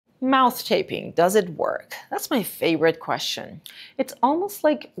Mouth taping, does it work? That's my favorite question. It's almost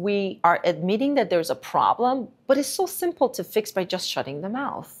like we are admitting that there's a problem, but it's so simple to fix by just shutting the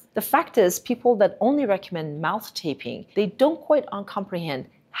mouth. The fact is, people that only recommend mouth taping, they don't quite comprehend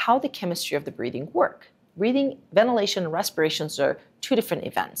how the chemistry of the breathing work. Breathing, ventilation, and respirations are two different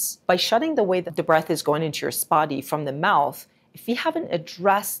events. By shutting the way that the breath is going into your body from the mouth, if we haven't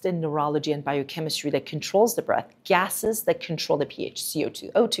addressed the neurology and biochemistry that controls the breath, gases that control the pH,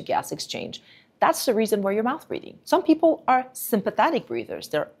 CO2, O2 gas exchange, that's the reason why you're mouth breathing. Some people are sympathetic breathers.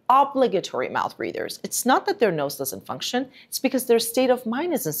 They're obligatory mouth breathers. It's not that their nose doesn't function. It's because their state of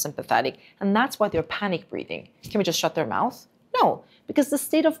mind isn't sympathetic, and that's why they're panic breathing. Can we just shut their mouth? No, because the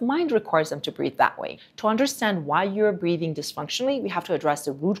state of mind requires them to breathe that way. To understand why you're breathing dysfunctionally, we have to address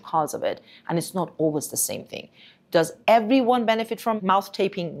the root cause of it, and it's not always the same thing. Does everyone benefit from mouth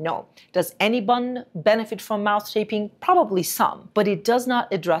taping? No. Does anyone benefit from mouth taping? Probably some, but it does not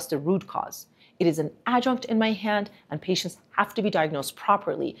address the root cause. It is an adjunct in my hand, and patients have to be diagnosed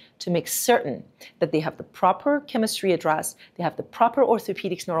properly to make certain that they have the proper chemistry addressed, they have the proper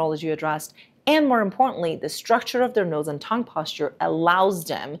orthopedics neurology addressed, and more importantly, the structure of their nose and tongue posture allows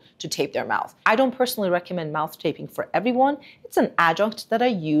them to tape their mouth. I don't personally recommend mouth taping for everyone. It's an adjunct that I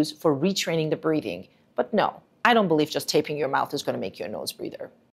use for retraining the breathing. But no, I don't believe just taping your mouth is going to make you a nose breather.